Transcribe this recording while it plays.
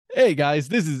Hey guys,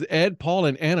 this is Ed, Paul,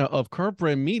 and Anna of Curb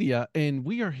Brand Media, and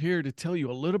we are here to tell you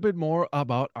a little bit more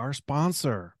about our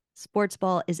sponsor.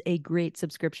 Sportsball is a great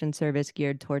subscription service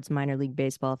geared towards minor league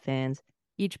baseball fans.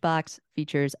 Each box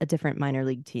features a different minor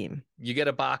league team. You get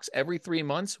a box every 3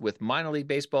 months with minor league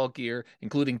baseball gear,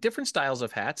 including different styles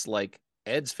of hats like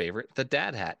Ed's favorite, the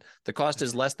dad hat. The cost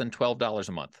is less than $12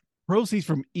 a month. Proceeds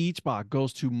from each box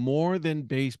goes to More Than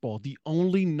Baseball, the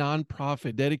only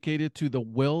nonprofit dedicated to the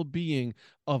well-being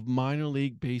of minor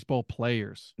league baseball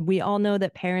players. We all know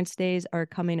that Parents' Days are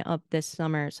coming up this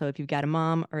summer, so if you've got a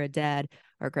mom or a dad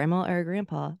or a grandma or a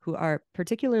grandpa who are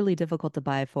particularly difficult to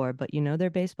buy for, but you know they're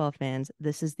baseball fans,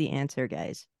 this is the answer,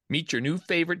 guys. Meet your new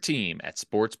favorite team at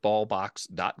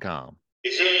sportsballbox.com.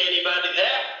 Is there anybody there?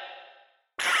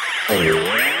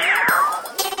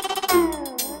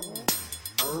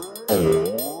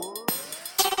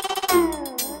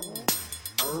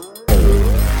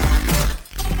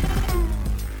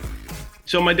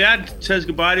 So my dad says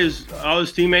goodbye to all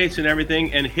his teammates and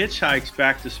everything and hitchhikes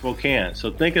back to Spokane.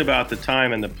 So thinking about the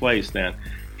time and the place then.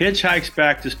 Hitchhikes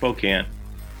back to Spokane.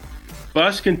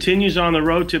 Bus continues on the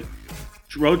road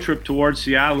trip towards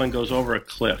Seattle and goes over a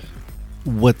cliff.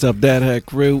 What's up, Dad Hat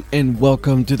crew, and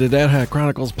welcome to the Dad Hat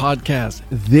Chronicles podcast.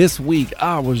 This week,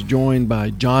 I was joined by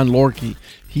John Lorkey.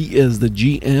 He is the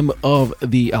GM of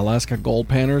the Alaska Gold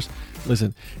Panthers.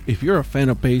 Listen, if you're a fan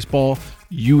of baseball,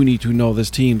 you need to know this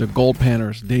team, the Gold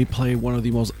Panthers. They play one of the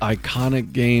most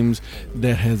iconic games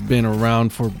that has been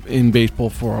around in baseball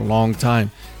for a long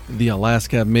time, the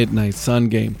Alaska Midnight Sun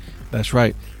game. That's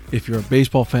right. If you're a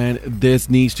baseball fan, this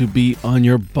needs to be on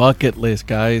your bucket list,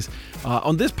 guys.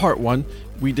 On this part one,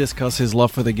 we discuss his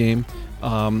love for the game.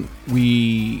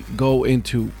 We go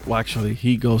into, well, actually,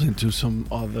 he goes into some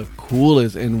of the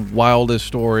coolest and wildest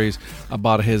stories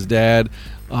about his dad,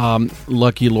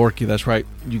 Lucky Lorkey. That's right.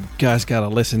 You guys got to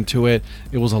listen to it.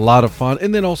 It was a lot of fun.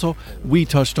 And then also, we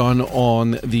touched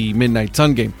on the Midnight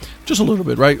Sun game. Just a little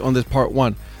bit, right, on this part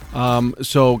one.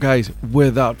 So, guys,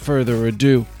 without further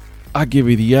ado, I'll give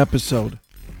you the episode.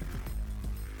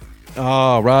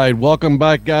 All right. Welcome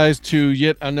back, guys, to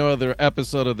yet another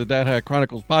episode of the Dad Hat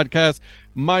Chronicles podcast.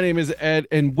 My name is Ed,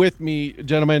 and with me,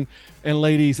 gentlemen and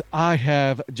ladies, I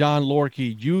have John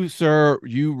Lorkey. You, sir,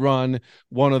 you run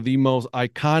one of the most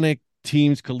iconic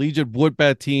teams, collegiate wood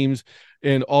bat teams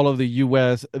in all of the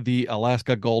U.S., the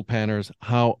Alaska Gold Panthers.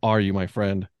 How are you, my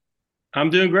friend? I'm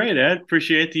doing great, Ed.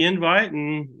 Appreciate the invite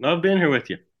and love being here with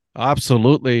you.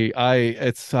 Absolutely.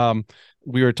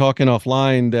 We were talking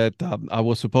offline that I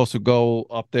was supposed to go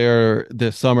up there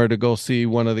this summer to go see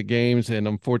one of the games, and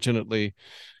unfortunately,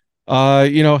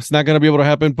 it's not going to be able to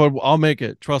happen, but I'll make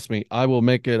it. Trust me, I will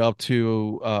make it up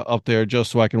there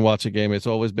just so I can watch a game. It's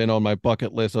always been on my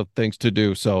bucket list of things to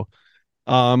do. So,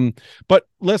 but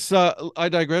I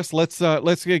digress.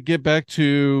 Let's get back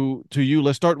to you.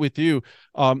 Let's start with you.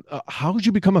 How did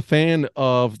you become a fan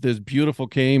of this beautiful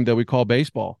game that we call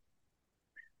baseball?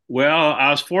 Well,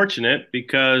 I was fortunate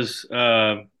because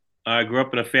I grew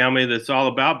up in a family that's all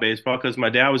about baseball because my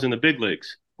dad was in the big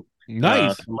leagues.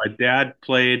 Nice. My dad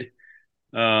played.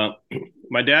 Uh,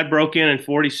 my dad broke in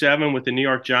 '47 with the New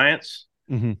York Giants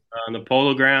Mm-hmm. on the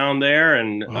Polo Ground there,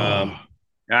 and Oh,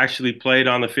 actually played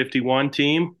on the '51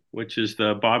 team, which is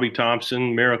the Bobby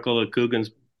Thompson Miracle of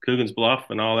Coogan's Bluff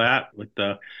and all that with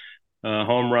the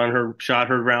home run shot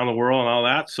heard around the world and all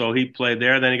that. So he played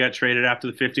there. Then he got traded after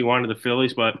the '51 to the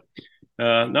Phillies. But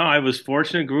no, I was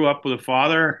fortunate. Grew up with a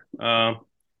father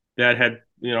that had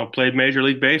played Major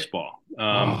League Baseball.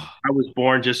 oh, I was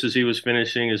born just as he was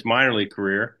finishing his minor league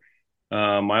career.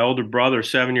 My older brother,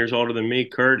 7 years older than me,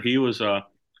 Kurt, he was a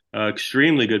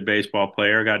extremely good baseball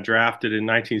player. Got drafted in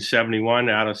 1971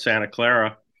 out of Santa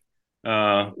Clara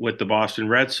with the Boston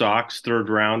Red Sox, third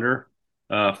rounder,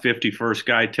 51st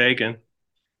guy taken.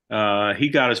 He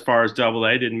got as far as Double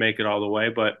A, didn't make it all the way,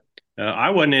 but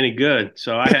I wasn't any good,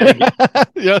 so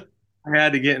yeah. I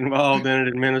had to get involved in an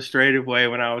administrative way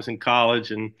when I was in college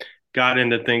and got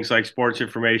into things like sports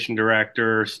information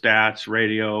director, stats,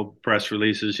 radio, press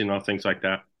releases, things like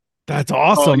that. That's Oh,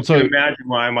 awesome. you can So imagine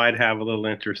why I might have a little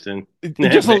interest in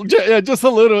just a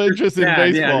little interest in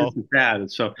that. Yeah, baseball. this is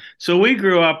that. So we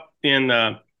grew up in,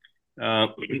 I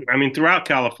mean, throughout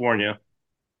California,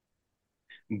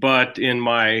 but in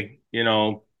my,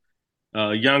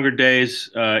 younger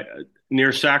days,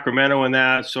 near Sacramento and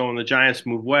that. So when the Giants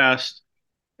moved west,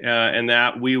 and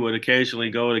that we would occasionally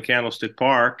go to Candlestick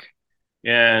Park,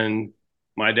 and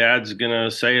my dad's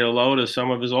gonna say hello to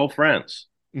some of his old friends,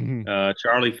 Mhm.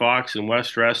 Charlie Fox and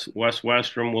West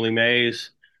Westrum, Willie Mays,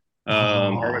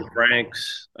 Herman Oh,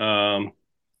 Franks,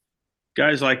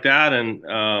 guys like that, and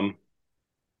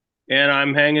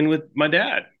I'm hanging with my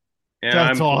dad. And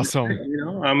That's awesome.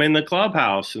 I'm in the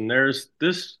clubhouse, and there's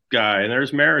this guy, and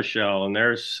there's Marichal, and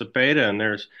there's Cepeda,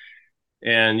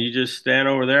 and you just stand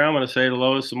over there. I'm going to say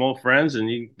hello to some old friends,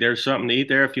 and there's something to eat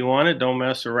there if you want it. Don't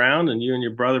mess around, and you and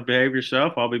your brother behave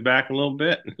yourself. I'll be back in a little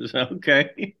bit.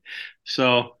 Okay.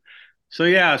 So, so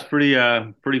yeah, it's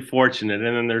pretty fortunate.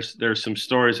 And then there's some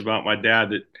stories about my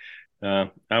dad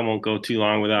that I won't go too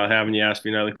long without having you ask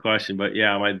me another question. But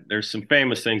yeah, there's some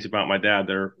famous things about my dad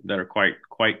that are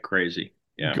quite crazy.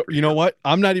 Yeah, for You know sure. what?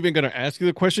 I'm not even going to ask you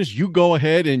the questions. You go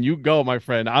ahead and you go, my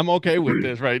friend. I'm okay with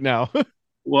this right now.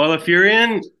 Well, if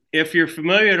you're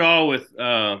familiar at all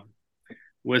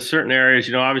with certain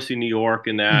areas, obviously New York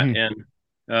and that, Mhm.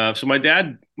 and so my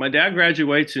dad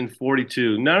graduates in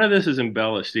 42. None of this is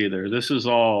embellished either. This is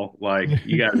all like,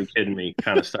 you got to be kidding me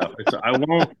kind of stuff. I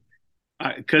won't,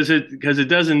 because it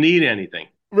doesn't need anything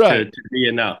to, Right. to be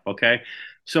enough. Okay.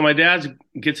 So my dad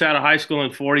gets out of high school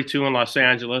in 42 in Los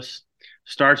Angeles,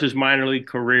 starts his minor league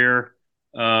career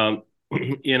um,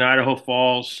 in Idaho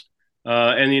Falls.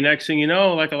 And the next thing you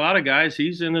know, like a lot of guys,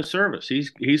 he's in the service.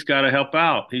 He's got to help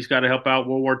out. He's got to help out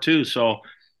World War II. So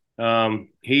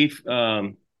he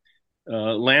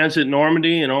lands at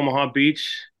Normandy in Omaha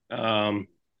Beach, Battle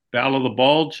of the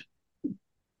Bulge,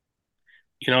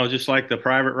 just like the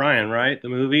Private Ryan, right? The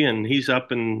movie, and he's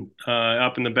up in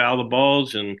the Battle of the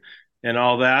Bulge and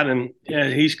all that, and yeah,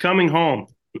 he's coming home.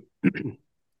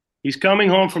 He's coming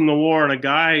home from the war, and a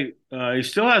guy he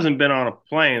still hasn't been on a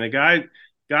plane. The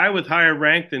guy with higher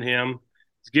rank than him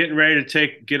is getting ready to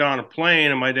get on a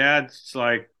plane, and my dad's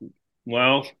like,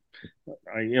 "Well,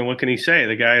 what can he say?"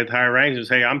 The guy with higher rank says,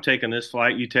 "Hey, I'm taking this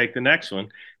flight. You take the next one,"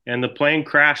 and the plane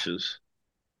crashes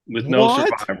with no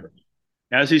What? survivors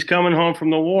as he's coming home from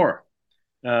the war.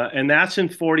 And that's in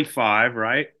 45,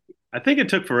 right? I think it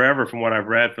took forever from what I've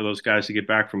read for those guys to get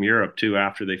back from Europe too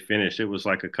after they finished. It was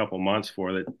like a couple months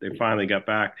for that they finally got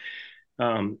back.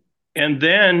 Um, and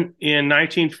then in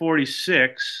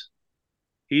 1946,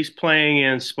 he's playing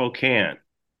in Spokane,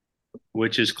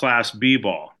 which is Class B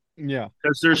ball, Yeah.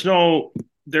 because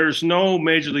there's no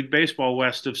Major League Baseball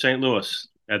west of St. Louis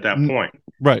at that Mm, point.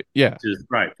 right. Yeah. Which is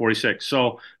right, 46.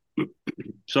 So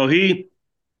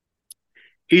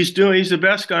he's the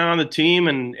best guy on the team,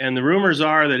 and the rumors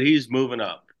are that he's moving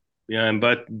up. Yeah, and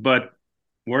but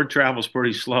word travels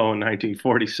pretty slow in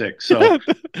 1946, so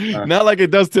Not like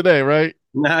it does today, right?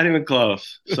 not even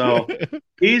close. So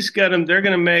he's got him. They're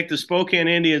going to make the Spokane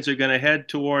Indians are going to head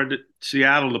toward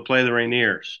Seattle to play the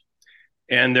Rainiers,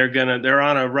 and they're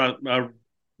on a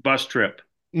bus trip,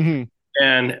 Hmm.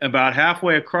 and about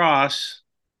halfway across,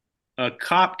 a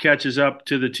cop catches up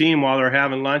to the team while they're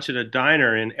having lunch at a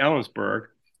diner in Ellensburg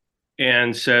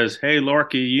and says, "Hey,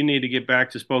 Lorky, you need to get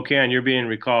back to Spokane. You're being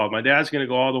recalled." My dad's going to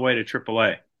go all the way to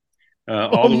AAA, Oh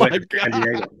all the way my to San God.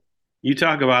 Diego. You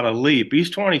talk about a leap. He's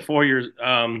 24 years.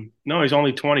 No, he's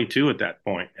only 22 at that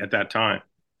point, at that time.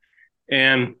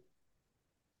 And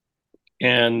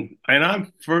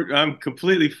I'm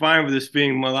completely fine with this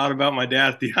being a lot about my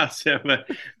dad at the outset, but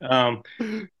um,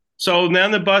 so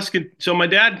then so my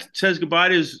dad says goodbye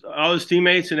to all his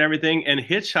teammates and everything and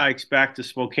hitchhikes back to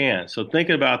Spokane. So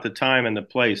thinking about the time and the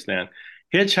place then,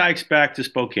 hitchhikes back to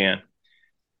Spokane.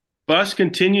 Bus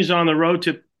continues on the road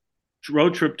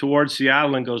trip towards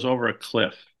Seattle and goes over a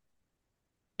cliff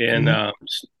in Mhm. uh,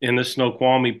 in the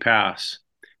Snoqualmie Pass.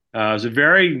 It was a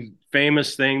very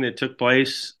famous thing that took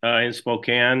place in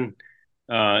Spokane,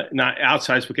 not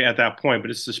outside Spokane at that point, but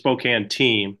it's the Spokane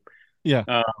team.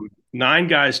 Yeah. 9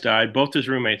 guys died. Both his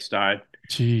roommates died.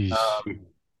 Jeez. Um,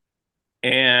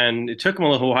 and it took him a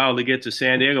little while to get to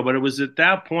San Diego, but it was at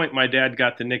that point my dad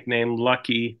got the nickname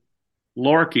Lucky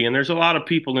Lorky. And there's a lot of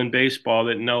people in baseball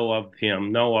that know of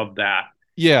him, know of that.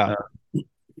 Yeah. Uh,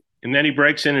 and then he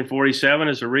breaks in 47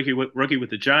 as a rookie with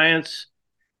the Giants.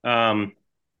 Um,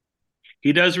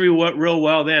 he does real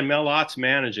well then. Mel Ott's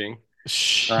managing.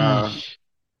 Uh, Sheesh.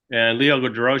 and Leo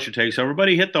DeRocher takes over. But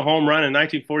he hit the home run in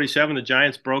 1947. The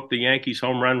Giants broke the Yankees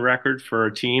home run record for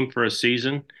a team for a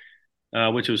season,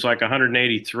 which was like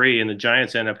 183, and the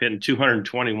Giants ended up hitting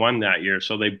 221 that year.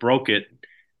 So they broke it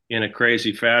in a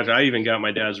crazy fashion. I even got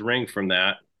my dad's ring from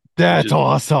that, which That's is,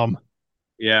 awesome.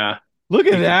 yeah. Look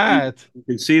at You can see, that. you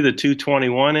can see the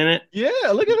 221 in it, Yeah.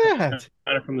 Look at that.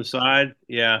 kind of from the side.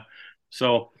 Yeah.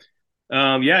 So,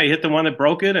 yeah, he hit the one that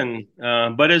broke it, and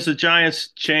but as the Giants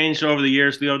changed over the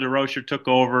years, Leo DeRocher took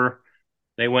over.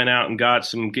 They went out and got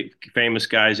some famous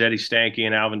guys, Eddie Stanky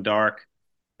and Alvin Dark.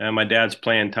 And my dad's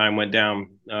playing time went down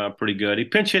pretty good. He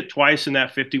pinch hit twice in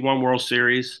that 51 World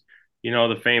Series,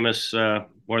 the famous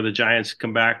where the Giants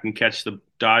come back and catch the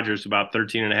Dodgers about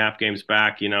 13 and a half games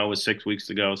back, with 6 weeks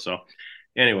to go. So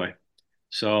anyway,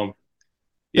 so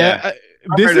Yeah.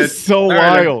 This is so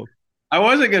wild. I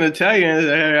wasn't going to tell you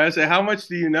anything. I said, how much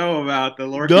do you know about the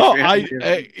Lorky No,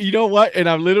 family? you know what? And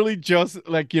I'm literally just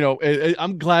like,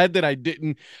 I'm glad that I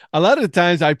didn't. A lot of the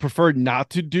times I prefer not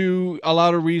to do a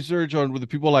lot of research on the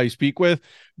people I speak with,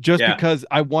 just Yeah. because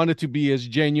I want it to be as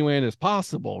genuine as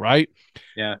possible, right?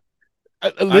 Yeah.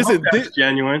 I hope Listen, that's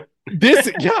genuine. this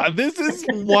is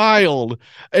wild.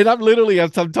 And I'm literally,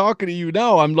 as I'm talking to you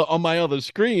now, I'm on my other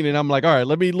screen, and I'm like, all right,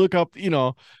 let me look up,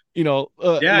 Yeah,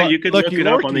 you could look Lucky it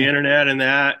up on the Lorky. internet and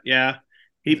that. Yeah.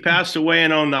 He passed away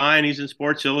in '09. He's in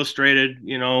Sports Illustrated,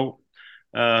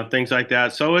 things like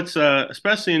that. So it's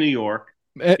especially in New York,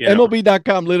 you know.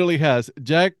 MLB.com literally has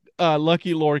Jack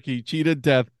Lucky Lorky cheated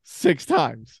death 6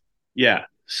 times. Yeah.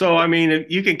 So I mean,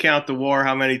 you can count the war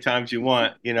how many times you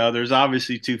want. There's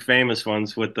obviously two famous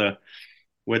ones with the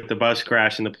bus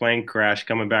crash and the plane crash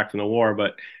coming back from the war,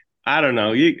 but I don't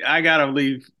know. I gotta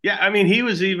believe. Yeah, I mean, he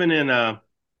was even in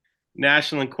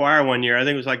National Enquirer one year. I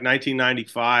think it was like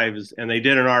 1995, and they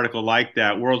did an article like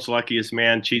that: "World's luckiest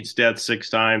man cheats death 6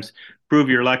 times. Prove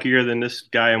you're luckier than this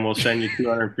guy, and we'll send you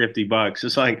 $250."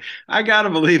 It's like I gotta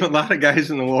believe a lot of guys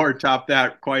in the war topped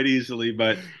that quite easily,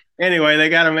 but anyway, they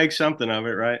got to make something of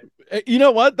it, right? You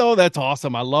know what though? That's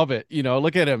awesome. I love it.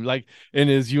 Look at him like in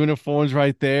his uniforms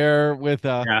right there with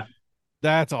Yeah.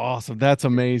 that's awesome. That's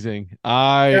amazing.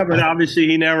 Yeah, but obviously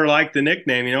he never liked the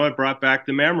nickname. It brought back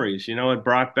the memories. It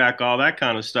brought back all that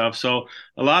kind of stuff. So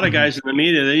a lot of guys in the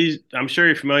media, I'm sure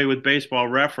you're familiar with Baseball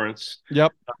Reference.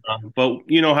 Yep. But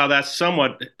you know how that's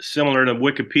somewhat similar to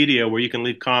Wikipedia, where you can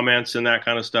leave comments and that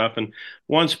kind of stuff. And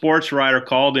one sports writer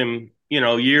called him,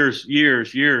 years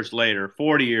later,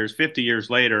 40 years, 50 years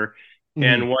later,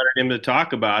 and wanted him to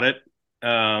talk about it.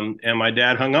 And my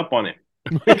dad hung up on him.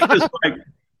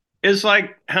 It's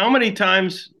like, how many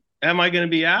times am I going to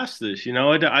be asked this?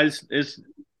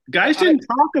 Guys didn't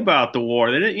talk about the war.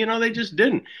 They didn't, they just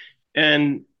didn't.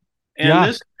 And Yeah.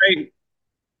 this great,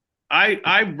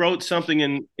 I wrote something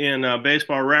in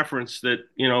Baseball Reference that,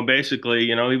 basically,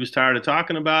 he was tired of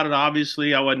talking about it.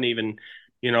 Obviously, I wasn't even,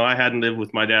 I hadn't lived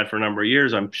with my dad for a number of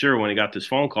years. I'm sure when he got this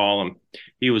phone call, and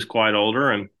he was quite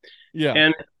older, and Yeah.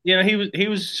 and he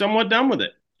was somewhat done with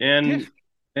it. And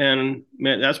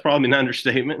man, that's probably an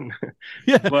understatement.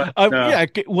 Yeah. But yeah.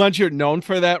 Once you're known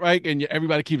for that, right? And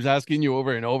everybody keeps asking you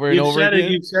over and over and over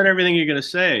again. You've said everything you're going to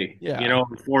say, Yeah.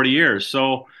 for 40 years.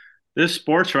 So this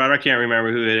sports writer, I can't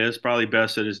remember who it is, probably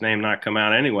best that his name not come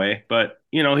out anyway. But,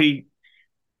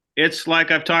 it's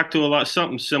like I've talked to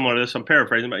something similar to this. I'm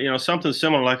paraphrasing, but, something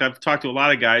similar. Like I've talked to a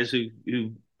lot of guys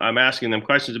who I'm asking them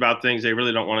questions about things they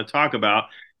really don't want to talk about.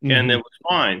 And it was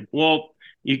fine. Well,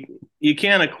 you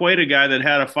can't equate a guy that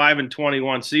had a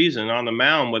 5-21 season on the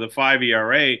mound with a 5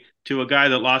 ERA to a guy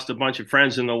that lost a bunch of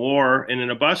friends in the war and in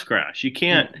a bus crash. You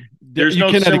can't. There's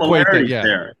no similarities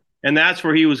there, and that's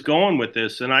where he was going with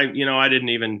this. And I didn't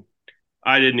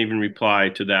even reply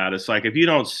to that. It's like if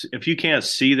you can't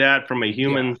see that from a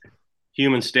human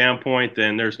standpoint,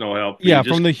 then there's no help. Yeah,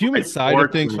 from the human side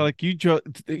of things, like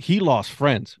he lost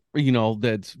friends,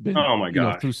 that's been, oh my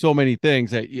God, through so many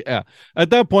things that, at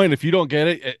that point, if you don't get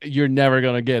it, you're never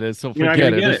going to get it. So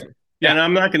forget it. Yeah. And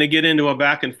I'm not going to get into a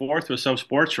back and forth with some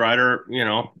sports writer.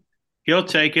 He'll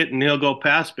take it and he'll go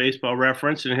past Baseball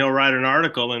Reference and he'll write an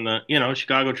article in the,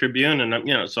 Chicago Tribune.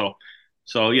 And,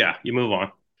 so yeah, you move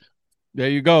on. There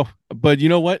you go. But you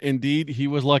know what? Indeed, he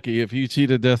was lucky if he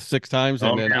cheated death 6 times.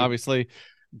 And then obviously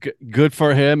good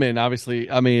for him. And obviously,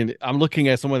 I mean, I'm looking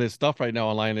at some of this stuff right now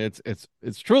online. It's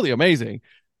truly amazing.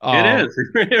 It is.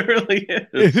 It really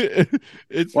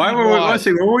is.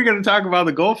 Were we going to talk about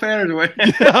the goaltenders?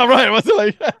 Yeah, right. What's it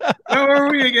like? Where were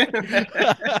we again?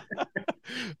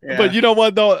 Yeah. But you know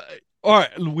what, though? All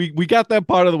right, we got that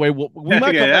part of the way. We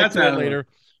might come back to it later.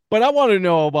 But I want to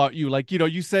know about you. Like,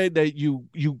 you said that you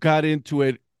got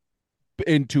into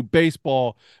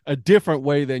baseball a different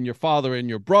way than your father and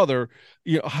your brother.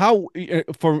 How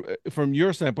from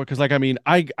your standpoint? Because, like, I mean,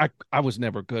 I was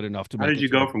never good enough to. How did you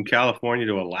go from California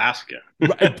to Alaska?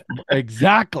 Right,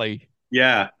 exactly.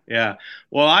 Yeah.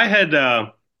 Well, I had,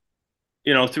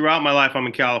 throughout my life, I'm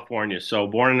in California. So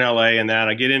born in LA, and that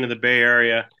I get into the Bay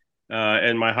Area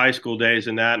in my high school days,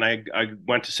 and that, and I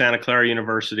went to Santa Clara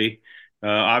University.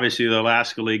 Obviously, the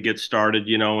Alaska League gets started,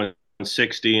 in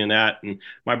 '60 and that. And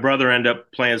my brother ended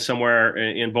up playing somewhere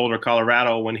in Boulder,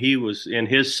 Colorado when he was in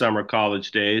his summer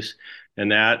college days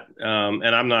and that. And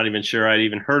I'm not even sure I'd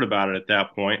even heard about it at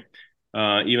that point,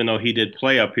 even though he did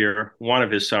play up here one of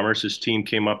his summers. His team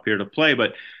came up here to play.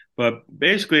 But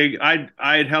basically, I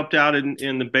had helped out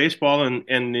in the baseball and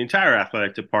the entire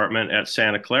athletic department at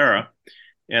Santa Clara.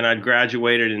 And I'd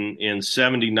graduated in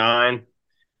 '79.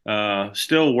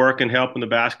 still working, helping the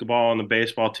basketball and the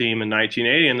baseball team in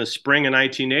 1980. In the spring of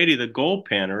 1980, the Gold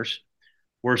Panthers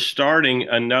were starting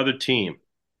another team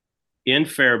in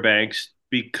Fairbanks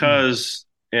because,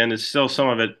 and it's still, some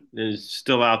of it is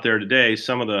still out there today,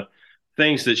 some of the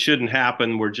things that shouldn't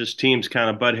happen were just teams kind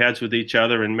of butt heads with each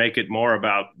other and make it more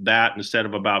about that instead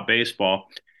of about baseball.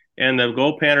 And the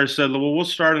Gold Panthers said, well, we'll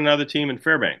start another team in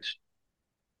Fairbanks.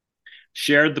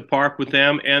 Shared the park with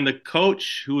them, and the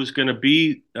coach who was going to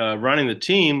be running the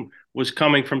team was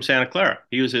coming from Santa Clara.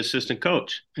 He was the assistant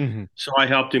coach. Mm-hmm. So I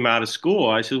helped him out of school.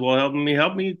 I said, well, help me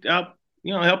out,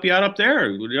 help you out up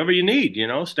there, whatever you need,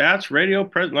 stats, radio,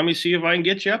 let me see if I can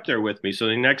get you up there with me. So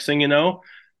the next thing you know,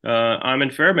 I'm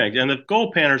in Fairbanks, and the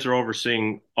Gold Panthers are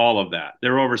overseeing all of that.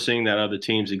 They're overseeing that other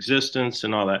team's existence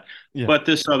and all that. Yeah. But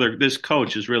this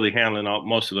coach is really handling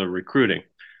most of the recruiting.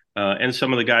 And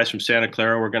some of the guys from Santa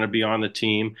Clara were going to be on the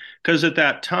team because at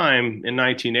that time in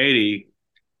 1980,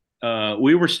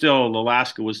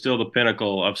 Alaska was still the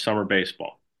pinnacle of summer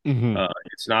baseball. Mm-hmm.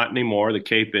 It's not anymore. The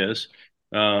Cape is,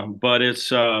 but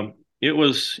it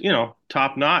was,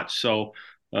 top notch. So,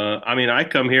 I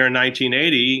come here in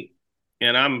 1980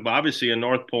 and I'm obviously a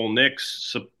North Pole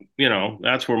Knicks, so,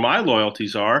 that's where my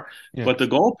loyalties are. Yeah. But the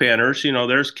Gold Panthers,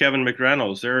 there's Kevin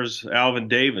McReynolds, there's Alvin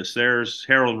Davis, there's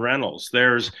Harold Reynolds,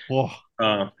 there's Bill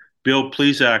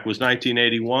Plesac was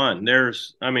 1981.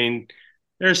 There's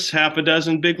half a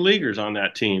dozen big leaguers on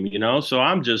that team, so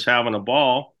I'm just having a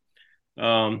ball.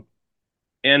 And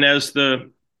as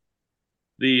the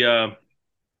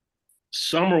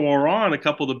summer wore on, a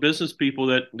couple of the business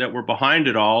people that were behind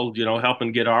it all,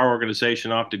 helping get our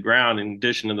organization off the ground, in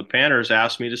addition to the Panthers,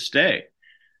 asked me to stay.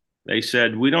 They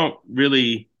said, we don't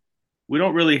really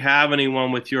have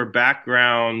anyone with your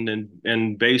background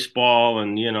and baseball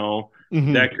and,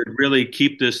 mm-hmm. that could really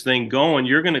keep this thing going.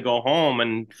 You're going to go home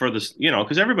and for this,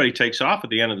 because everybody takes off at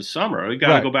the end of the summer. We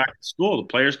got to go back to school. The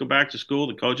players go back to school.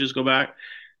 The coaches go back.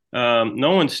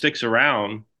 No one sticks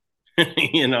around, over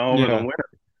the winter.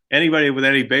 Anybody with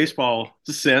any baseball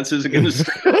sense isn't going to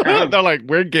stick around. They're like,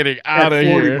 we're getting out of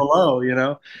here.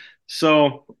 Below,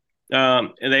 So,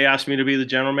 and they asked me to be the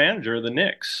general manager of the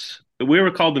Knicks. We were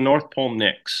called the North Pole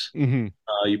Knicks. Mm-hmm.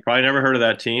 You probably never heard of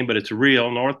that team, but it's real.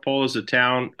 North Pole is a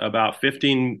town about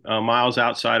 15 miles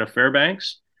outside of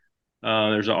Fairbanks.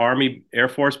 There's an Army Air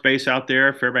Force base out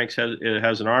there. Fairbanks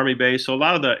has an Army base. So a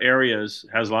lot of the areas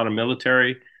has a lot of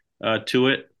military to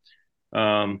it.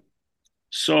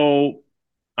 So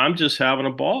I'm just having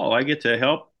a ball. I get to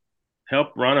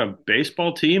help run a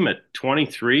baseball team at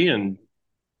 23 in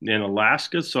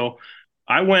Alaska. So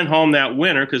I went home that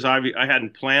winter because I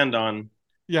hadn't planned on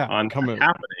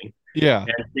happening. Yeah.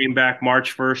 And came back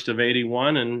March 1st of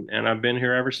 81 and I've been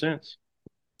here ever since.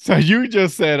 So you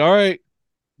just said, all right,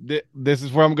 this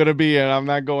is where I'm going to be and I'm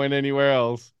not going anywhere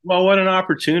else. Well, what an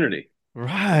opportunity.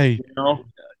 Right.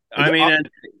 And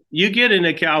you get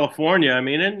into California, and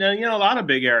a lot of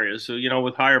big areas, so,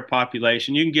 with higher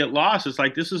population, you can get lost. It's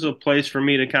like, this is a place for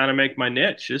me to kind of make my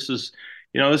niche. This is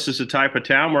the type of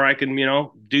town where I can,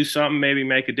 do something, maybe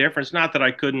make a difference. Not that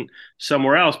I couldn't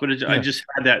somewhere else, but I just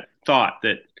had that thought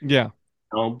that,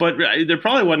 but there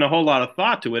probably wasn't a whole lot of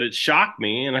thought to it. It shocked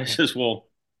me. And I says, well,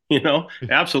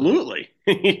 absolutely.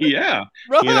 Yeah.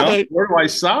 Right. Where do I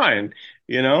sign?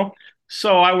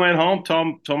 So I went home,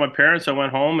 told my parents I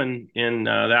went home in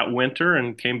that winter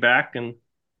and came back and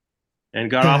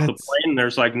got off the plane. And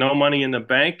there's like no money in the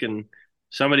bank. And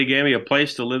somebody gave me a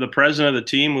place to live. The president of the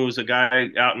team, who was a guy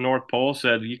out in North Pole,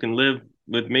 said, you can live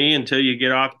with me until you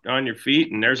get off on your feet.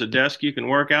 And there's a desk you can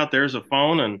work out. There's a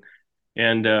phone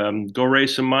and go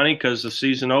raise some money because the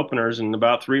season opener is in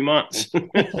about 3 months.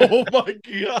 Oh, my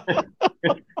God.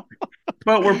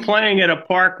 But we're playing at a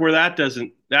park where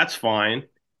that's fine.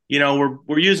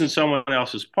 We're using someone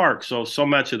else's park, so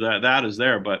much of that is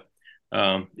there. But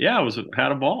had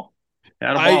a ball.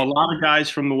 A lot of guys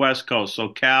from the West Coast, so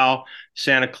Cal,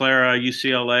 Santa Clara,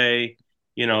 UCLA,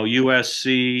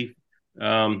 USC,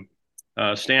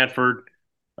 Stanford,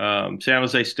 San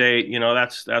Jose State.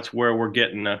 That's where we're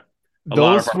getting a Those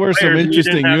lot of were some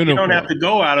interesting uniforms. You don't have to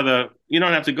go out of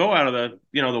the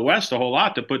the West a whole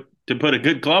lot to put a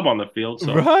good club on the field.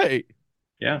 So. Right.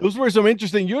 Yeah, those were some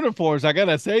interesting uniforms, I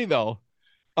gotta say, though.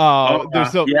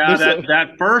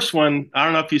 That first one, I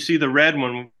don't know if you see the red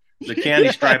one, the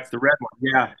candy stripe, the red one.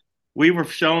 Yeah, we were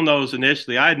shown those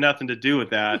initially. I had nothing to do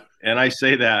with that, and I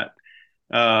say that.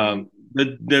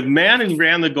 The man who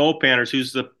ran the Gold Panthers,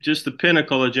 who's just the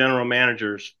pinnacle of general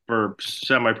managers for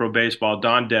semi-pro baseball,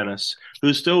 Don Dennis,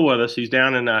 who's still with us. He's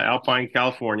down in Alpine,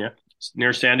 California,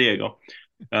 near San Diego.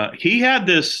 He had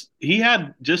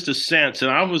just a sense,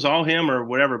 and I was all him or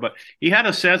whatever, but he had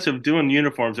a sense of doing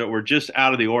uniforms that were just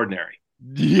out of the ordinary.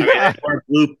 I mean, Yeah,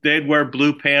 they'd wear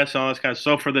blue pants and all this kind of.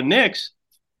 So for the Knicks,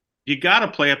 you got to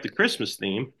play up the Christmas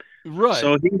theme. right.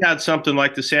 So he had something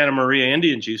like the Santa Maria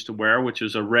Indians used to wear, which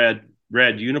is a red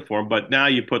uniform, but now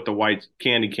you put the white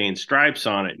candy cane stripes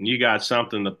on it, and you got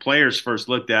something. The players first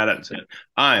looked at it and said,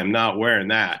 "I am not wearing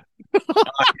that.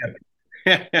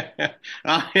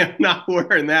 I am not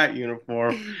wearing that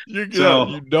uniform." So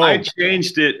You know. I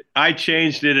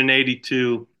changed it in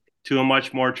 '82 to a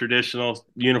much more traditional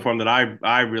uniform that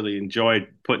I really enjoyed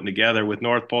putting together with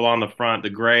North Pole on the front, the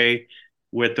gray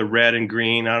with the red and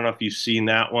green. I don't know if you've seen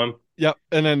that one. Yep,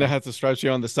 and then it has the stretchy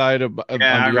on the side Yeah,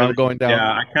 on the arm going down.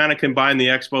 I kind of combined the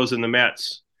Expos and the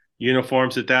Mets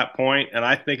uniforms at that point, and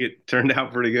I think it turned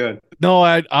out pretty good. No,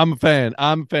 I'm a fan.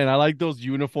 I'm a fan. I like those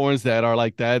uniforms that are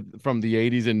like that from the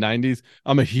 80s and 90s.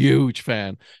 I'm a huge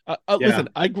fan. Yeah. Listen,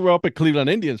 I grew up a Cleveland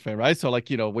Indians fan, right? So, like,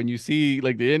 when you see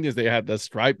like the Indians, they had the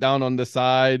stripe down on the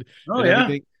side Oh and yeah.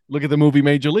 everything. Look at the movie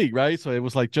Major League, right? So it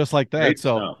was like just like that. Great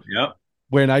So stuff. Yep.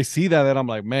 when I see that, then I'm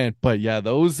like, man, but yeah,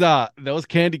 those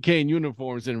candy cane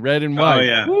uniforms in red and Oh white.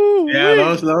 yeah. Yeah,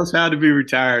 Woo-wee. those had to be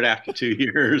retired after 2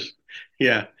 years.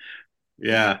 Yeah.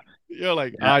 Yeah. You're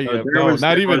like, Yeah. So not there was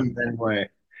even anyway.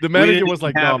 the We manager didn't was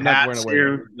like, even no, have I'm not going to hats wear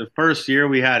that. here. The first year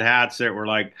we had hats that were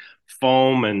like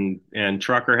foam and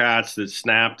trucker hats that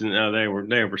snapped, and they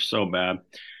were so bad.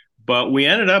 But we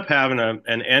ended up having an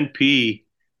NP.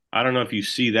 I don't know if you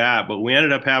see that, but we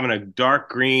ended up having a dark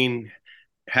green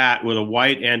hat with a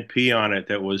white NP on it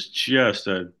that was just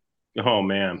oh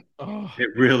man, Oh. it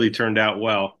really turned out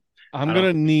well. I'm I don't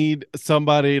gonna need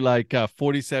somebody like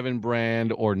 47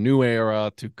 brand or New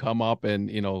Era to come up and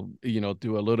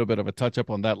do a little bit of a touch up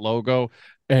on that logo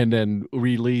and then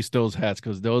release those hats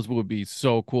because those would be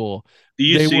so cool. Do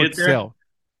you They see would it there? sell.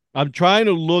 I'm trying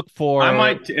to look I for.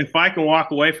 might, if I can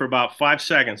walk away for about 5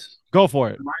 seconds, Go for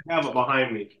it, I might have it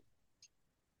behind me.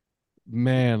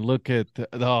 man. Look at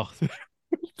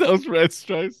those red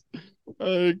stripes.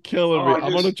 Killing Oh, me.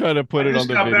 I'm gonna try to put I it on just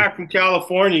the got video. back from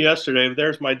California yesterday.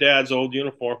 There's my dad's old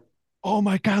uniform. Oh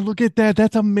my God, look at that.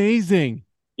 That's amazing.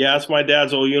 Yeah, that's my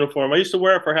dad's old uniform. I used to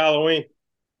wear it for Halloween.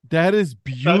 That is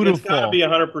It's got to beautiful. be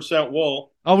 100%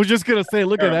 wool. I was just gonna say,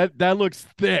 look at Yeah. that. That looks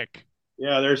thick.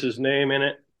 Yeah, there's his name in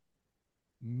it.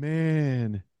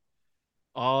 Man.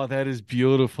 Oh, that is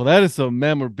beautiful. That is some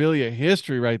memorabilia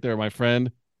history right there, my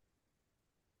friend.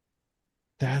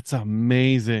 That's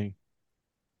amazing.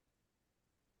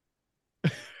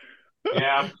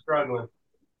 Yeah, I'm struggling.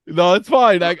 No, it's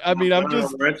fine. I mean, I don't know,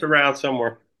 it's around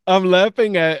somewhere. I'm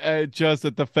laughing at just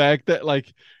at the fact that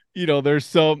like, there's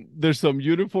some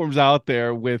uniforms out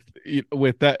there with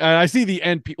that. And I see the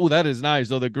NP. Oh, that is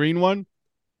nice. Oh, the green one.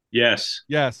 Yes.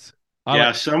 Yes. I Yeah,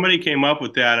 like. somebody came up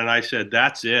with that, and I said,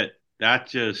 "That's it.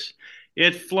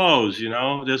 It flows,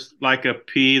 just like a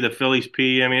P, the Phillies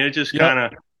P. I mean, it just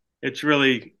Yep. it's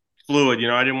really fluid.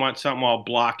 I didn't want something all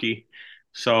blocky,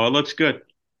 so it looks good.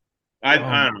 I Um,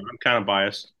 don't know. I'm kind of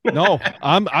biased. no,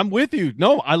 I'm with you.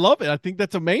 No, I love it. I think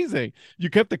that's amazing. You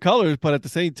kept the colors, but at the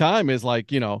same time, is like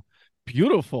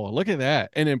beautiful. Look at that.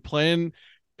 And then playing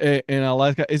in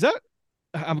Alaska, is that?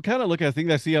 I'm kind of looking. I think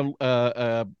I see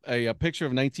a picture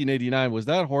of 1989. Was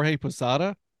that Jorge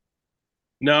Posada?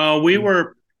 No, we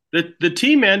were the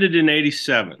team ended in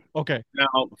 '87. Okay.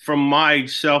 Now, from my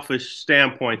selfish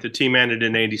standpoint, the team ended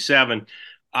in '87.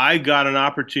 I got an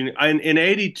opportunity in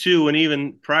 '82, and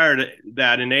even prior to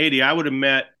that, in '80, I would have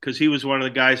met because he was one of the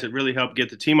guys that really helped get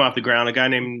the team off the ground. A guy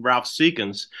named Ralph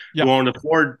Seekins, Yeah. who owned a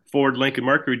Ford Lincoln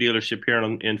Mercury dealership here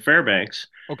in Fairbanks.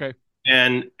 Okay.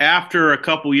 And after a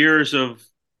couple years of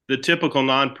the typical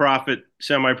nonprofit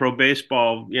semi-pro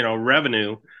baseball,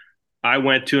 revenue, I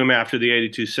went to him after the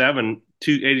 82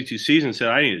 season and said,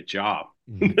 I need a job.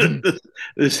 Mhm.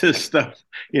 This is stuff,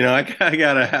 I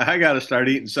gotta start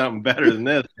eating something better than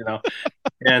this.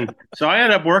 And so I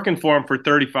ended up working for him for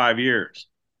 35 years.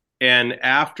 And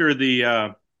after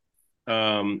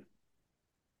um,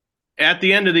 at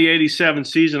the end of the 87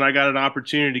 season, I got an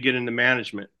opportunity to get into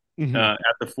management Mhm.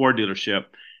 at the Ford dealership.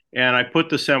 And I put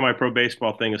the semi-pro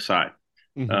baseball thing aside.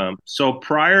 Mhm. So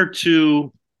prior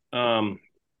to um,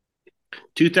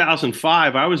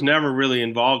 2005, I was never really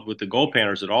involved with the Gold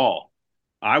Panthers at all.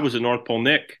 I was a North Pole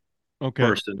Nick Okay.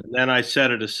 person, and then I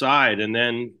set it aside, and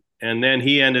then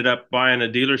he ended up buying a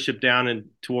dealership down in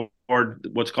toward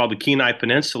what's called the Kenai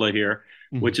Peninsula here,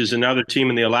 Mhm. which is another team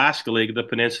in the Alaska League, the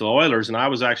Peninsula Oilers, and I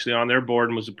was actually on their board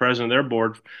and was the president of their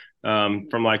board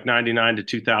from like '99 to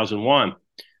 2001.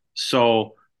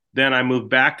 So then I moved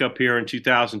back up here in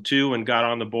 2002 and got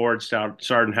on the board,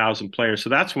 started housing players. So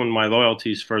that's when my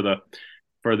loyalties for the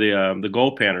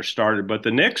Gold Panthers started. But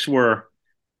the Knicks were,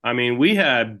 I mean, we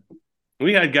had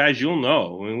guys you'll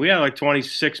know. I mean, we had like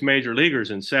 26 major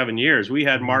leaguers in 7 years. We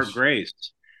had Mark Grace.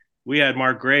 We had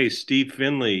Mark Grace, Steve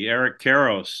Finley, Eric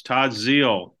Karros, Todd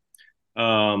Zeal.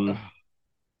 Um,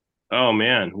 oh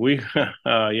man,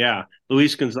 yeah,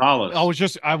 Luis Gonzalez. I was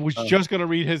just gonna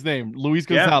read his name, Luis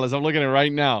Yeah, Gonzalez. I'm looking at it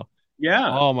right now. yeah,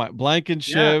 Oh my, yeah.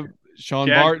 Blankenship, Sean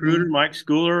Chad Kruger, Barton. Mike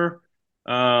Schooler.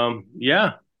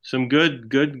 Yeah, some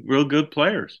real good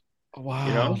players. You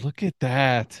Wow, know, look at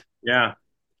that. yeah.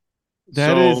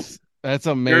 That So is that's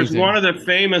there's one amazing. of the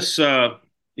famous.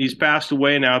 He's passed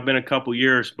away now. It's been a couple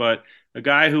years, but a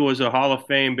guy who was a Hall of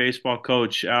Fame baseball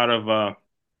coach out of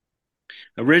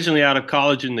originally out of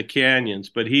college in the Canyons,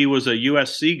 but he was a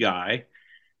USC guy,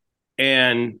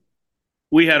 and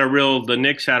the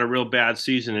Knicks had a real bad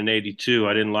season in '82.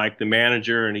 I didn't like the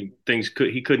manager, and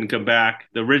he couldn't come back.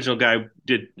 The original guy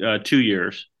did 2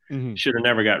 years. Mhm. Should have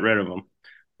never got rid of him.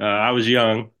 I was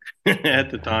young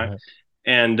at the time,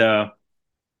 and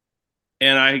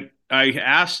I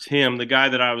asked him, the guy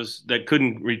that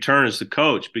couldn't return as the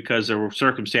coach because there were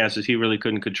circumstances he really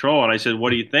couldn't control, and I said, "What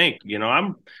do you think?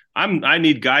 I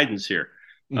need guidance here."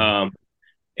 Mhm. Um,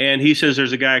 and he says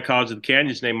there's a guy at College of the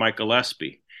Canyons named Mike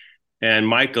Gillespie. And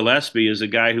Mike Gillespie is a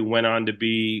guy who went on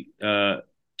to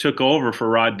took over for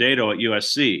Rod Dedeaux at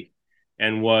USC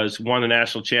and won the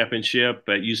national championship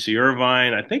at UC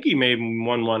Irvine. I think he may have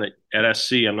won one at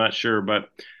SC. I'm not sure, but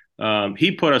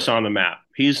he put us on the map.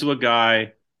 He's the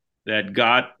guy that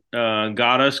got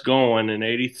us going in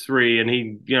 '83, and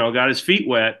he got his feet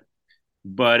wet.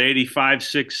 But '85,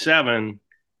 '86, '87,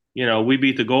 we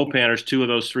beat the Gold Panthers 2 of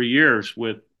those 3 years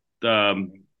with we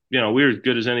were as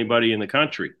good as anybody in the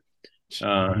country.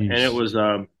 And it Jeez.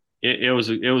 was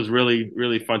it was really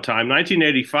really fun time.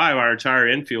 1985, our entire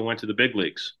infield went to the big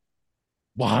leagues.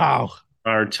 Wow.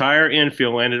 Our entire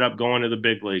infield ended up going to the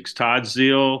big leagues. Todd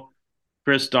Zeal,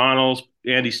 Chris Donalds,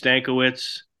 Andy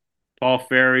Stankiewicz, Paul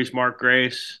Ferries, Mark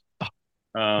Grace. Yeah,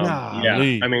 I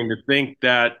Golly. mean to think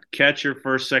that catcher,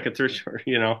 first, second, third,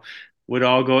 would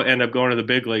all end up going to the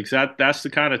big leagues. That's the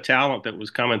kind of talent that was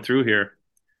coming through here.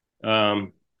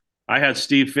 Um, I had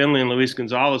Steve Finley and Luis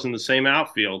Gonzalez in the same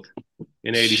outfield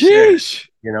in '86. Sheesh.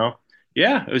 You know,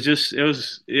 yeah, it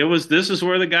was. This is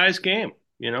where the guys came.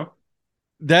 You know,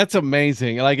 That's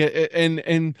amazing. Like,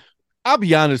 and I'll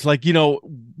be honest, like,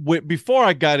 before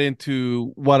I got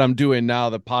into what I'm doing now,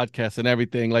 the podcast and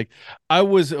everything, like, I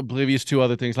was oblivious to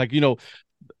other things. Like,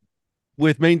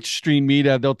 with mainstream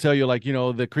media, they'll tell you, like,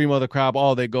 the cream of the crop,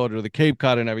 oh, they go to the Cape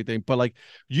Cod and everything. But, like,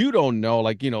 you don't know,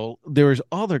 like, there's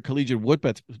other collegiate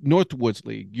woodbats, Northwoods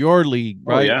League, your league,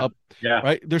 oh right? yeah, yeah.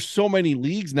 Right. There's so many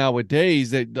leagues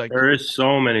nowadays that, There is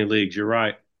so many leagues. You're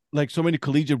right. like so many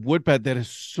collegiate woodbat that is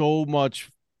so much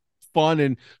fun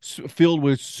and filled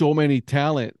with so many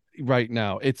talent right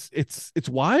now. It's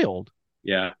wild.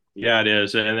 Yeah, yeah, it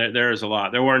is, and there is a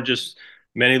lot. There weren't just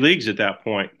many leagues at that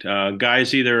point.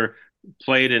 Guys either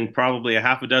played in probably a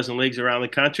half a dozen leagues around the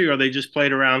country, or they just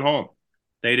played around home.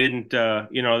 They didn't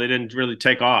really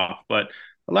take off. But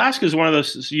Alaska is one of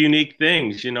those unique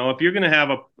things. If you're going to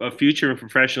have a future in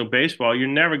professional baseball, you're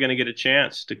never going to get a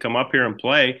chance to come up here and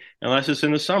play unless it's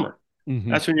in the summer.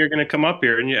 Mm-hmm. That's when you're going to come up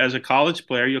here. And as a college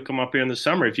player, you'll come up here in the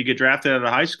summer. If you get drafted out of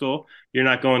high school, you're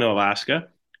not going to Alaska.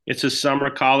 It's a summer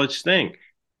college thing.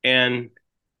 And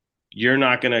you're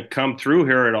not going to come through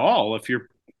here at all if you're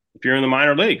in the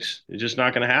minor leagues. It's just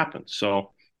not going to happen.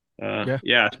 So, Yeah.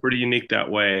 yeah, it's pretty unique that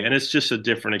way. And it's just a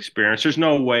different experience. There's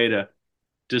no way to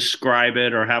describe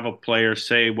it or have a player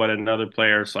say what another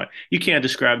player is like. You can't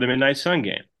describe the Midnight Sun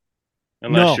game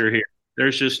unless No, you're here.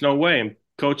 There's just no way. And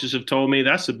coaches have told me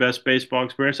that's the best baseball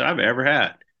experience I've ever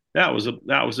had. That was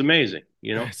amazing.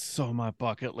 that's so my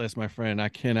bucket list, my friend. I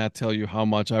cannot tell you how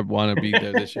much I want to be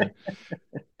there this year.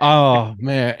 Oh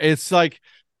man, it's like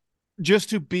just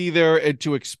to be there and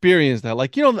to experience that.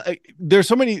 Like,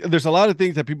 there's a lot of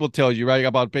things that people tell you, right,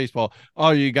 about baseball. Oh,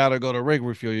 you got to go to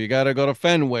Wrigley Field, you got to go to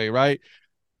Fenway, right?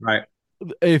 Right.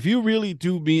 If you really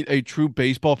do meet a true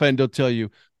baseball fan, they'll tell you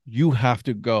you have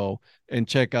to go and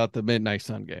check out the Midnight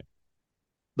Sun game.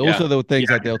 Those Yeah. are the things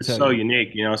Yeah. that they'll It's tell so you.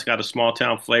 unique. It's got a small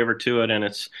town flavor to it, and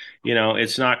it's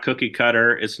not cookie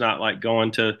cutter. It's not like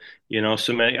going to,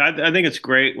 so many. I think it's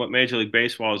great what Major League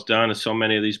Baseball has done is so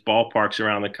many of these ballparks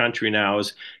around the country now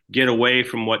is get away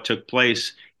from what took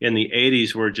place in the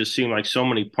 '80s where it just seemed like so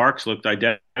many parks looked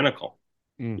identical.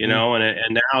 Mm-hmm.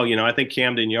 And now, I think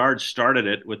Camden Yards started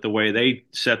it with the way they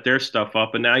set their stuff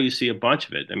up, and now you see a bunch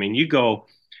of it. I mean, you go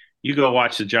you go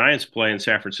watch the Giants play in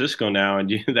San Francisco now,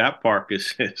 and that park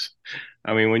is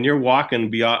I mean, when you're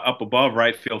walking up above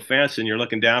right field fence and you're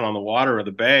looking down on the water of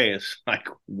the bay, it's like,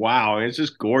 wow, it's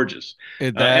just gorgeous.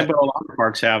 But a lot of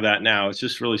parks have that now. It's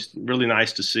just really, really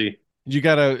nice to see.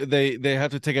 They have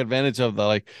to take advantage of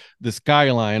the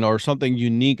skyline or something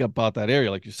unique about that area.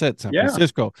 Like you said, San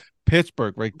Francisco,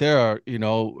 Pittsburgh, right there,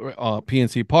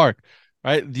 PNC Park,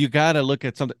 right? You got to look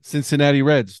at something, Cincinnati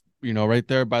Reds, right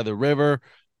there by the river.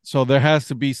 So there has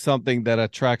to be something that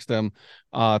attracts them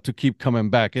to keep coming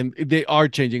back. And they are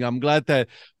changing. I'm glad that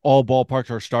all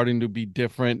ballparks are starting to be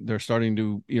different. They're starting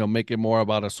to, make it more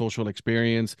about a social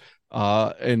experience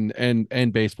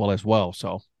and baseball as well.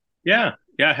 So, yeah,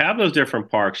 have those different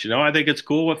parks. I think it's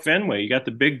cool with Fenway. You got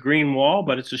the big green wall,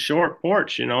 but it's a short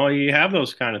porch. You have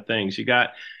those kind of things. You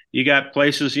got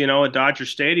places, at Dodger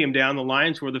Stadium down the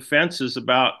lines where the fence is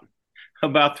about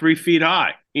 3 feet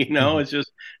high. It's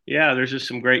just, there's just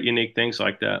some great unique things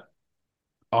like that.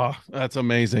 Oh, that's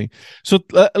amazing. So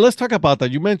let's talk about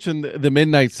that. You mentioned the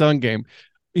Midnight Sun game.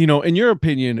 In your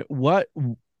opinion,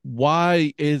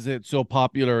 why is it so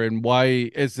popular, and why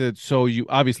is it so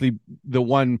obviously the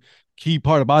one key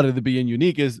part about it being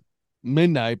unique is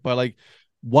midnight, but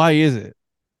why is it?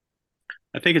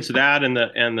 I think it's that and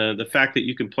the fact that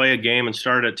you can play a game and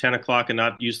start at 10 o'clock and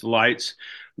not use the lights.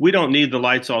 We don't need the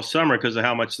lights all summer because of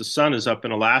how much the sun is up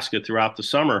in Alaska throughout the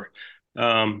summer.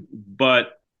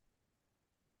 But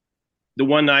the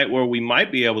one night where we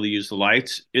might be able to use the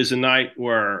lights is a night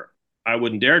where I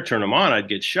wouldn't dare turn them on. I'd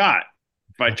get shot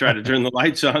if I tried to turn the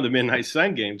lights on the Midnight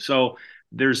Sun game. So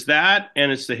there's that, and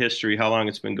it's the history, how long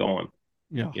it's been going.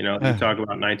 Yeah. You talk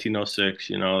about 1906,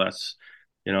 that's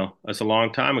a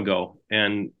long time ago.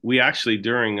 And we actually,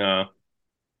 during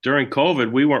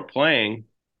COVID, we weren't playing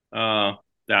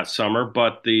that summer,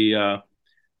 but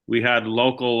we had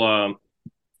local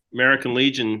American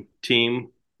Legion team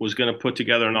was going to put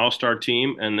together an all-star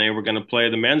team, and they were going to play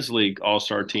the men's league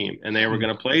all-star team, and they were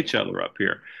going to play each other up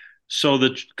here. So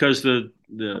because the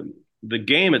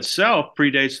game itself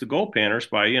predates the Gold Panthers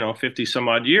by 50 some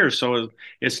odd years, so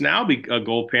it's now a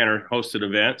Gold Panther hosted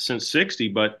event since '60,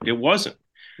 but it wasn't.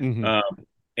 Mm-hmm.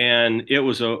 And it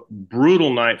was a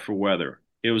brutal night for weather.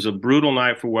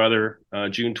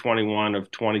 June 21 of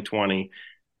 2020,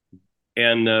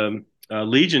 and the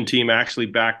Legion team actually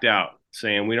backed out,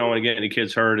 saying we don't want to get any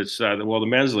kids hurt. It's the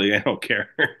men's league. I don't care.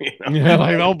 Yeah,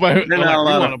 don't play. There's not a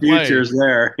lot of futures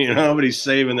there. Nobody's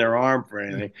saving their arm for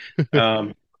anything.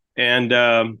 So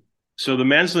the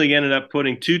men's league ended up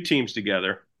putting two teams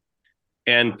together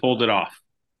and pulled it off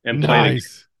and played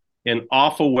in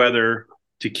awful weather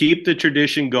to keep the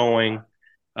tradition going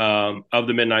of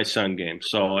the Midnight Sun game.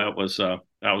 So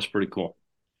that was pretty cool.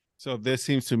 So this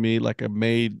seems to me like a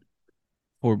made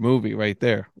for movie right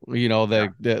there.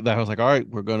 That I was like, all right,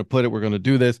 we're going to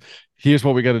do this. Here's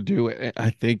what we got to do. I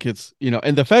think it's,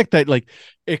 and the fact that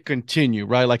it continued,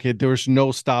 right? There's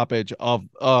no stoppage of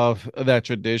that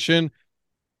tradition.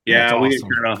 Yeah.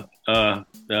 Awesome.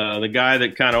 The guy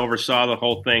that kind of oversaw the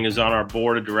whole thing is on our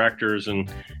board of directors,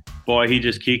 and boy,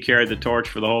 he carried the torch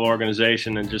for the whole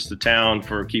organization and just the town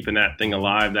for keeping that thing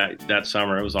alive that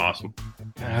summer. It was awesome.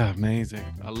 Amazing.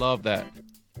 I love that.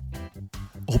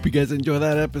 Hope you guys enjoy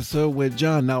that episode with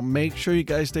John. Now, make sure you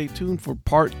guys stay tuned for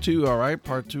part 2. All right,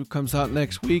 part 2 comes out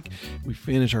next week. We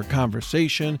finish our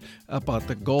conversation about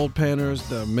the Gold Panthers,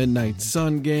 the Midnight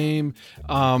Sun game.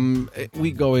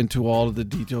 We go into all of the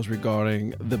details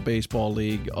regarding the baseball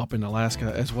league up in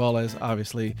Alaska, as well as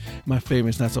obviously my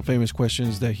famous, not so famous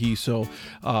questions that he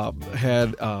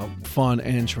had fun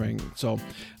answering. So,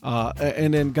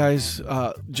 and then guys,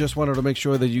 just wanted to make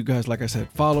sure that you guys, like I said,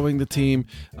 following the team.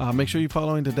 Make sure you're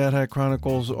following the Dad Hat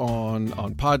Chronicles on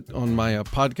my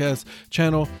podcast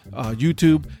channel,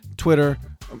 YouTube, Twitter.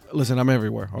 Listen, I'm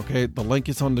everywhere. Okay, the link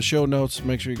is on the show notes.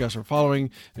 Make sure you guys are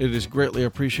following. It is greatly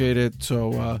appreciated.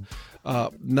 So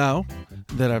now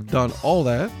that I've done all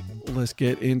that, let's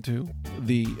get into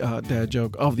the dad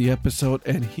joke of the episode,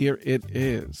 and here it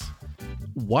is.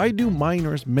 Why do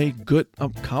miners make good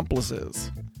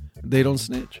accomplices? They don't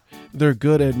snitch. They're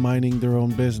good at minding their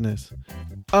own business.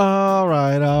 All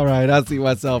right. I'll see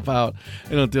myself out.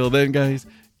 And until then, guys,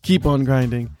 keep on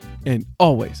grinding and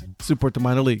always support the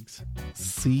minor leagues.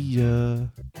 See ya.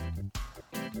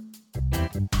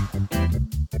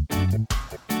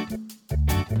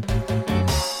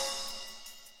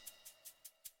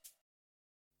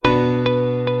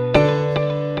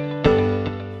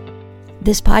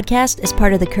 This podcast is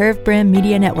part of the Curved Brim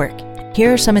Media Network.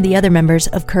 Here are some of the other members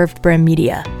of Curved Brim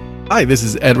Media. Hi, this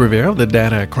is Ed Rivera of the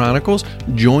Dad Hat Chronicles.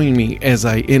 Join me as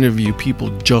I interview people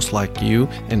just like you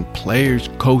and players,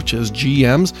 coaches,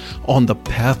 GMs on the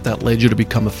path that led you to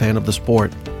become a fan of the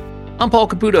sport. I'm Paul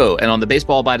Caputo, and on the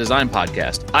Baseball by Design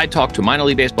podcast, I talk to minor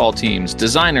league baseball teams,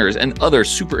 designers, and other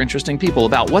super interesting people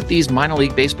about what these minor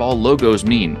league baseball logos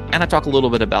mean. And I talk a little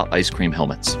bit about ice cream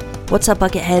helmets. What's up,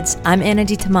 Bucketheads? I'm Anna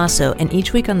DiTomaso, and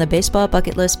each week on the Baseball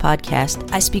Bucket List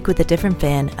podcast, I speak with a different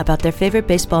fan about their favorite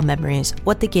baseball memories,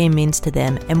 what the game means to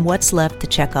them, and what's left to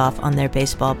check off on their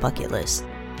baseball bucket list.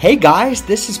 Hey guys,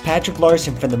 this is Patrick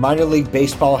Larson from the Minor League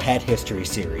Baseball Hat History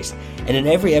Series, and in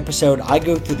every episode I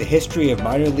go through the history of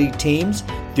minor league teams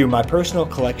through my personal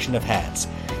collection of hats.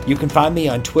 You can find me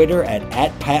on Twitter at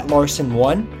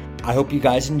 @PatLarson1. I hope you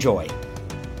guys enjoy.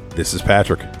 This is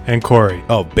Patrick and Corey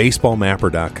of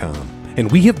BaseballMapper.com,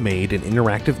 and we have made an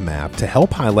interactive map to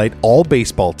help highlight all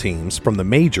baseball teams from the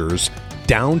majors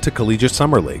down to collegiate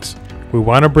summer leagues. We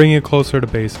want to bring you closer to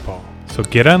baseball, so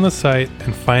get on the site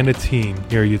and find a team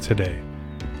near you today.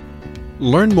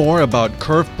 Learn more about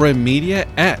Curve Brim Media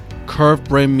at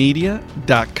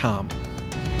curvebrimmedia.com.